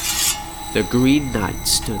 The Green Knight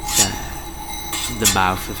stood there, in the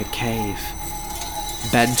mouth of a cave,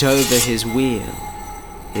 bent over his wheel,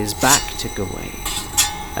 his back to Gawain,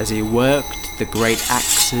 as he worked the great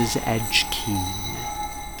axe's edge keen.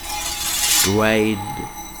 Gawain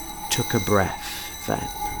took a breath then.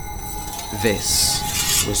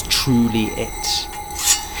 This was truly it.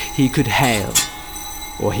 He could hail,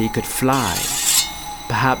 or he could fly,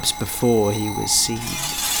 perhaps before he was seen.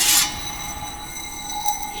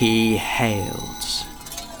 He hailed.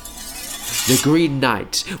 The Green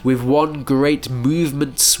Knight, with one great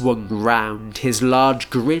movement, swung round, his large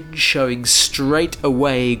grin showing straight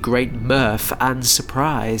away great mirth and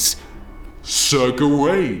surprise. "Sir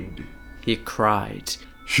Gawain," he cried,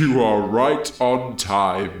 "you are right on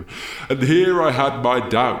time, and here I had my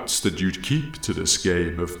doubts that you'd keep to this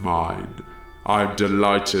game of mine. I'm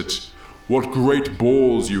delighted. What great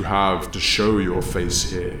balls you have to show your face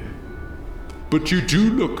here. But you do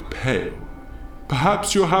look pale.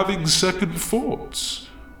 Perhaps you're having second thoughts.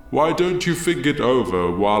 Why don't you think it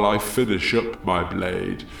over while I finish up my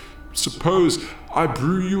blade? Suppose I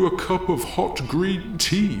brew you a cup of hot green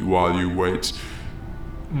tea while you wait.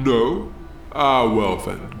 No? Ah, well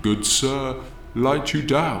then, good sir, light you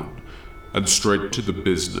down, and straight to the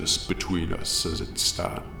business between us as it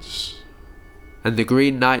stands. And the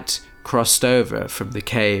Green Knight crossed over from the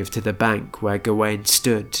cave to the bank where Gawain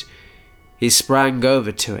stood. He sprang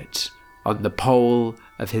over to it on the pole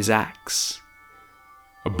of his axe.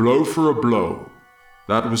 A blow for a blow.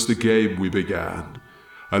 That was the game we began.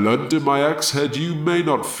 And under my axe head you may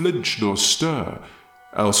not flinch nor stir,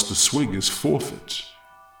 else the swing is forfeit.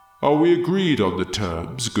 Are we agreed on the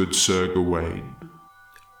terms, good Sir Gawain?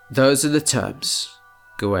 Those are the terms,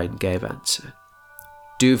 Gawain gave answer.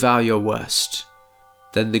 Do vow your worst.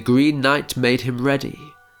 Then the Green Knight made him ready,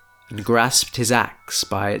 and grasped his axe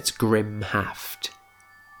by its grim haft.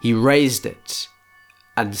 He raised it,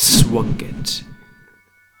 and swung it,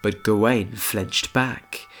 but Gawain flinched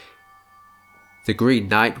back. The Green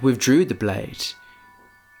Knight withdrew the blade.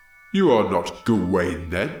 You are not Gawain,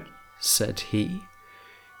 then, said he.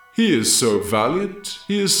 He is so valiant,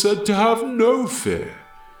 he is said to have no fear.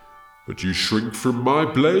 But you shrink from my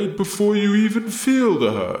blade before you even feel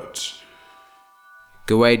the hurt.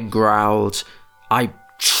 Gawain growled, I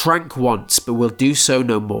shrank once, but will do so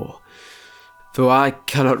no more. For I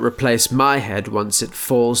cannot replace my head once it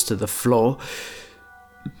falls to the floor.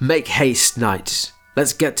 Make haste, knight.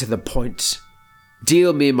 Let's get to the point.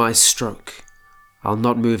 Deal me my stroke. I'll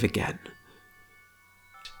not move again.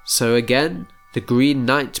 So again the Green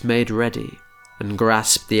Knight made ready, and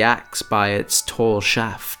grasped the axe by its tall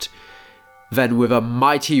shaft. Then with a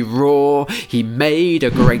mighty roar he made a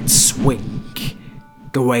great swing.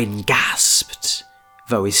 Gawain gasped,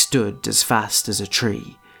 though he stood as fast as a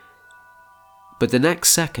tree. But the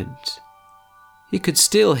next second he could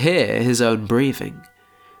still hear his own breathing,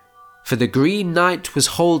 for the Green Knight was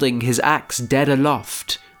holding his axe dead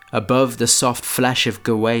aloft above the soft flesh of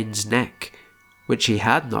Gawain's neck, which he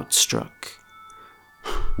had not struck.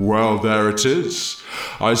 Well, there it is.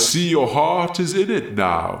 I see your heart is in it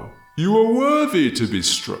now. You are worthy to be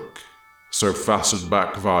struck. So fasten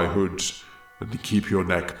back thy hood, and keep your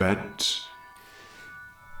neck bent.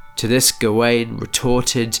 To this Gawain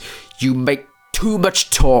retorted, You make too much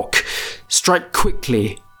talk. Strike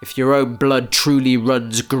quickly, if your own blood truly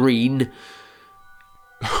runs green.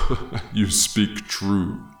 You speak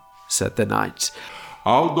true, said the knight.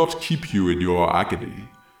 I'll not keep you in your agony.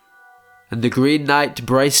 And the Green Knight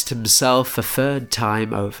braced himself a third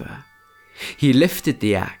time over. He lifted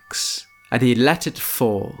the axe, and he let it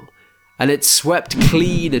fall, and it swept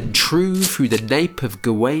clean and true through the nape of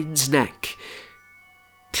Gawain's neck.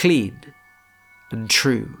 Clean and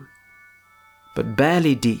true, but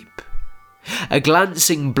barely deep. A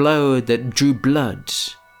glancing blow that drew blood,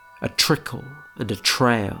 a trickle and a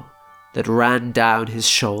trail that ran down his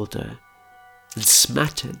shoulder and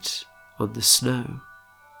smattered on the snow.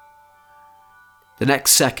 The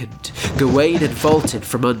next second, Gawain had vaulted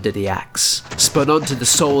from under the axe, spun onto the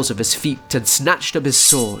soles of his feet, and snatched up his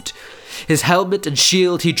sword. His helmet and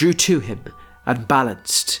shield he drew to him, and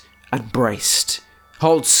balanced, and braced.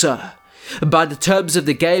 Hold, sir, and by the terms of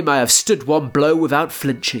the game I have stood one blow without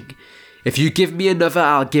flinching. If you give me another,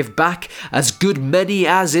 I'll give back as good many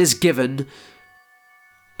as is given.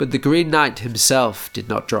 But the Green Knight himself did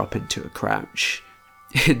not drop into a crouch.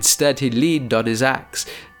 Instead, he leaned on his axe,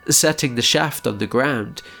 setting the shaft on the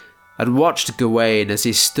ground, and watched Gawain as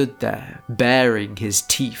he stood there, baring his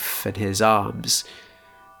teeth and his arms.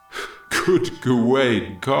 Good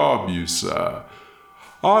Gawain, calm you, sir.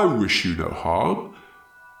 I wish you no harm.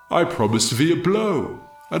 I promised thee a blow,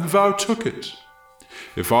 and thou took it.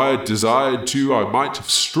 If I had desired to, I might have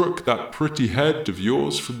struck that pretty head of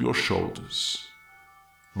yours from your shoulders.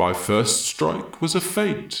 My first strike was a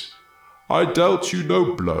feint. I dealt you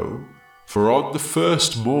no blow, for on the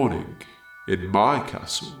first morning, in my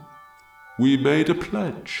castle, we made a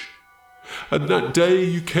pledge, and that day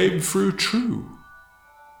you came through true.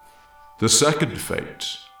 The second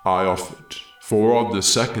feint I offered, for on the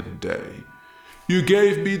second day, you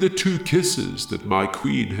gave me the 2 kisses that my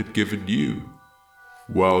queen had given you.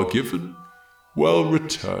 Well given, well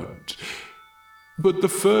returned. But the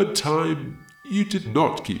third time you did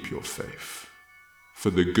not keep your faith. For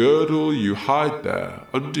the girdle you hide there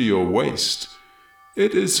under your waist,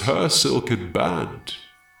 it is her silken band,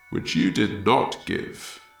 which you did not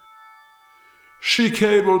give. She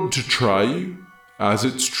came on to try you, as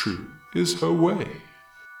it's true is her way.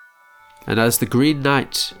 And as the Green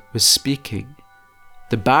Knight was speaking,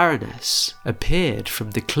 the Baroness appeared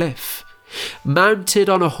from the cliff, mounted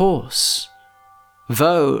on a horse,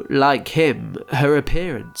 though, like him, her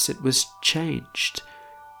appearance it was changed.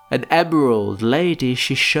 An emerald lady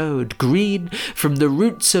she showed, green from the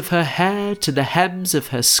roots of her hair to the hems of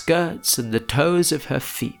her skirts and the toes of her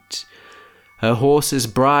feet. Her horses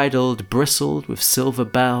bridled bristled with silver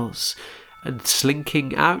bells, and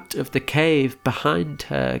slinking out of the cave behind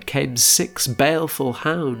her came 6 baleful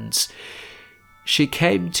hounds. She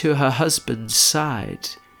came to her husband's side,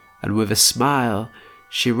 and with a smile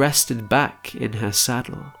she rested back in her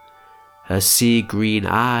saddle. Her sea-green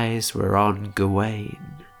eyes were on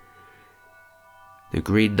Gawain. The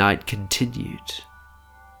Green Knight continued.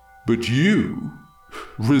 But you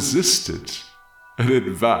resisted, and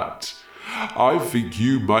in that, I think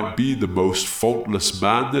you might be the most faultless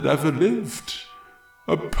man that ever lived.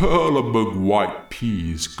 A pearl among white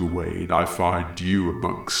peas, Gawain, I find you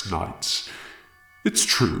amongst knights. It's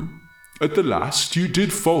true, at the last you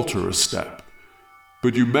did falter a step,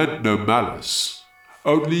 but you meant no malice,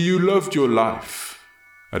 only you loved your life,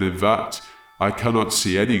 and in that I cannot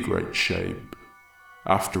see any great shame.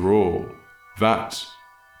 After all, that,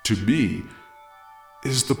 to me,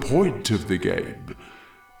 is the point of the game.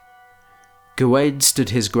 Gawain stood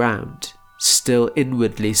his ground, still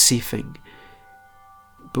inwardly seething.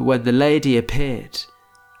 But when the lady appeared,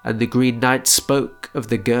 and the Green Knight spoke of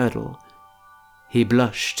the girdle, he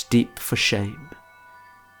blushed deep for shame.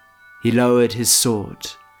 He lowered his sword,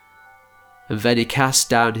 and then he cast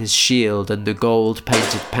down his shield and the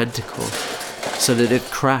gold-painted pentacle, so that it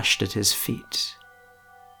crashed at his feet.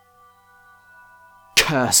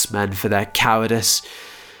 Curse men for their cowardice.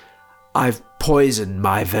 I've poisoned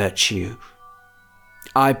my virtue.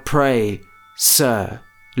 I pray, sir,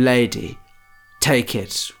 lady, take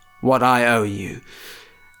it, what I owe you,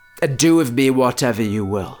 and do with me whatever you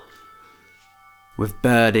will. With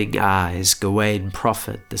burning eyes, Gawain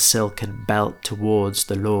proffered the silken belt towards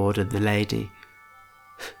the lord and the lady.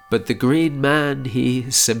 But the green man,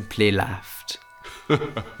 he simply laughed.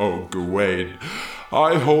 Oh, Gawain,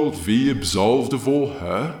 I hold thee absolved of all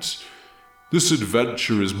hurt. This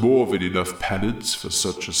adventure is more than enough penance for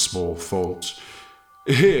such a small fault.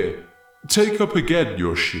 Here, take up again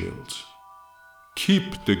your shield.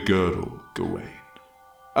 Keep the girdle, Gawain,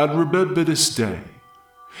 and remember this day,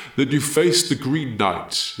 that you faced the Green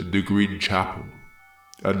Knight in the Green Chapel,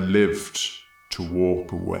 and lived to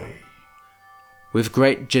walk away. With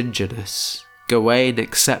great gingerness, Gawain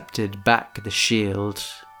accepted back the shield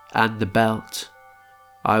and the belt.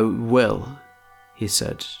 I will, he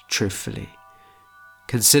said truthfully,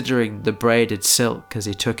 considering the braided silk as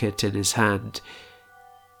he took it in his hand.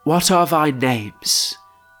 What are thy names,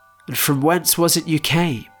 and from whence was it you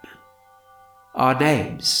came? Our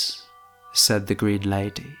names, said the Green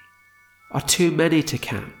Lady, are too many to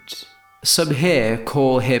count. Some here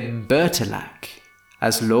call him Bertilac,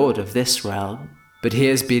 as lord of this realm, but he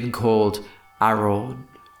has been called Arawn,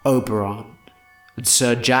 Oberon, and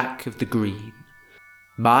Sir Jack of the Green.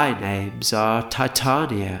 My names are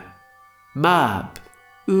Titania, Mab,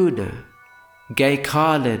 Una, Gay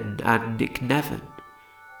Carlin, and Nicknevin.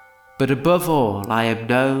 But above all I am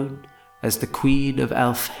known as the Queen of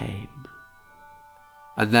Elfheim.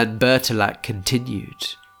 And then Bertilac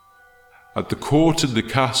continued. At the court in the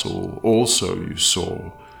castle also you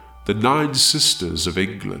saw the 9 sisters of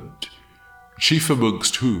England, chief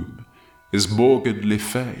amongst whom is Morgan le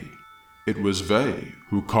Fay. It was they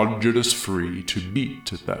who conjured us free to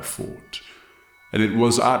meet at their fort, and it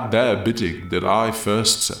was at their bidding that I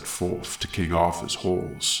first set forth to King Arthur's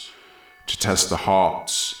halls, to test the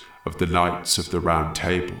hearts of the knights of the Round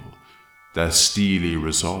Table, their steely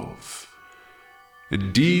resolve.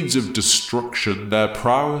 In deeds of destruction their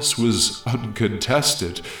prowess was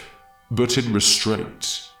uncontested, but in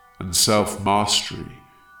restraint and self-mastery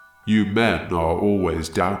you men are always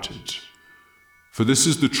doubted. For this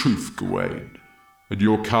is the truth, Gawain, and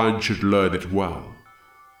your kind should learn it well.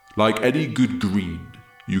 Like any good green,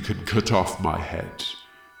 you can cut off my head,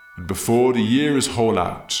 and before the year is whole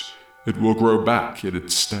out, it will grow back in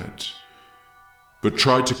its stead. But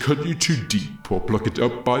try to cut you too deep or pluck it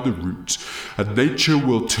up by the root, and nature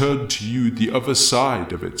will turn to you the other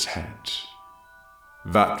side of its head.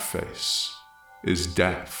 That face is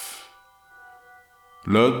death.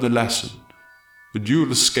 Learn the lesson, and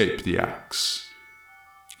you'll escape the axe.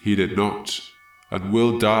 Heed it not, and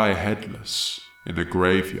will die headless in a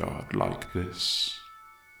graveyard like this.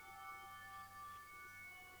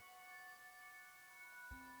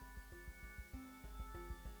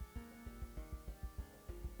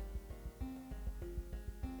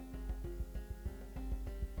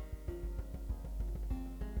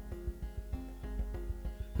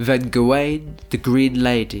 Then Gawain, the Green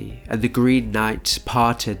Lady, and the Green Knight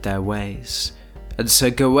parted their ways, and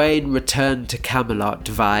Sir Gawain returned to Camelot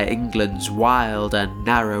via England's wild and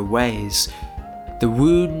narrow ways. The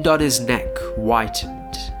wound on his neck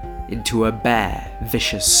whitened into a bare,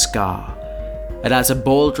 vicious scar, and as a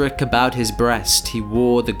baldric about his breast he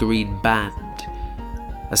wore the green band,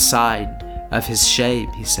 a sign of his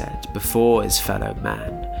shame, he said, before his fellow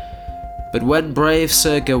man. But when brave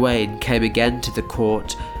Sir Gawain came again to the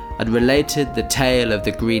court and related the tale of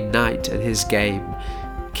the Green Knight and his game,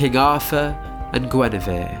 King Arthur and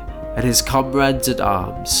Guinevere and his comrades at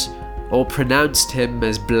arms all pronounced him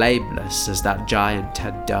as blameless as that giant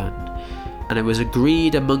had done, and it was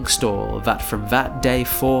agreed amongst all that from that day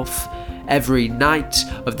forth every knight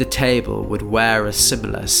of the table would wear a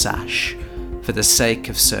similar sash, for the sake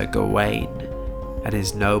of Sir Gawain and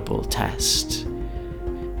his noble test.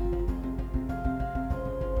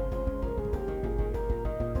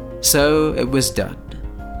 So it was done,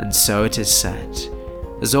 and so it is said,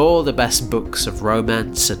 as all the best books of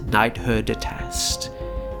romance and knighthood attest.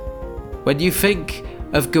 When you think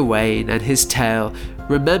of Gawain and his tale,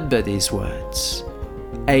 remember these words: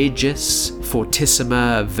 Aegis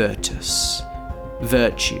fortissima virtus.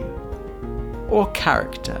 Virtue, or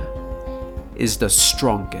character, is the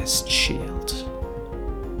strongest shield.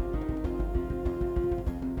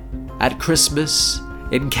 At Christmas,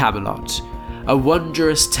 in Camelot, a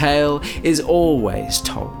wondrous tale is always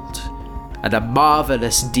told, and a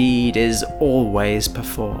marvellous deed is always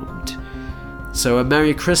performed. So a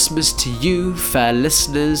Merry Christmas to you, fair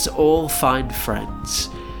listeners, all fine friends.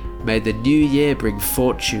 May the new year bring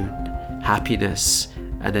fortune, happiness,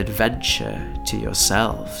 and adventure to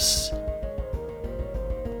yourselves.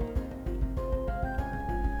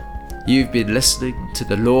 You've been listening to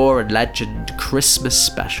the Lore and Legend Christmas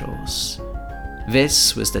specials.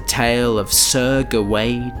 This was the tale of Sir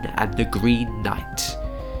Gawain and the Green Knight.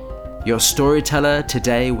 Your storyteller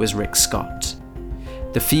today was Rick Scott.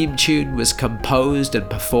 The theme tune was composed and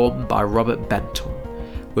performed by Robert Bentel,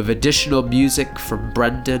 with additional music from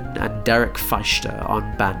Brendan and Derek Feister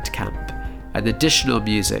on Bandcamp, and additional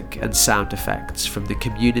music and sound effects from the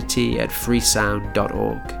community at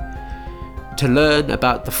freesound.org. To learn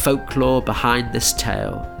about the folklore behind this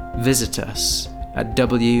tale, visit us at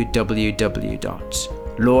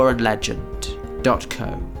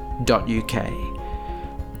www.loreandlegend.co.uk.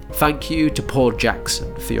 Thank you to Paul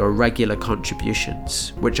Jackson for your regular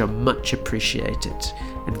contributions, which are much appreciated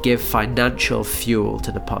and give financial fuel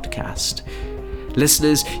to the podcast.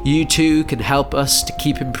 Listeners, you too can help us to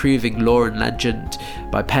keep improving Lore and Legend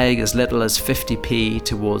by paying as little as 50p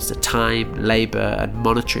towards the time, labour and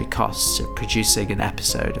monetary costs of producing an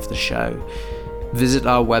episode of the show. Visit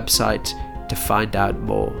our website to find out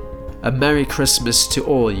more. A Merry Christmas to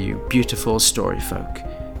all you beautiful story folk.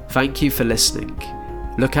 Thank you for listening.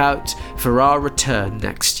 Look out for our return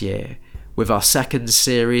next year with our second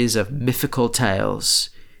series of mythical tales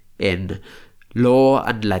in Lore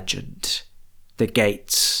and Legend, The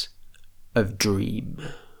Gates of Dream.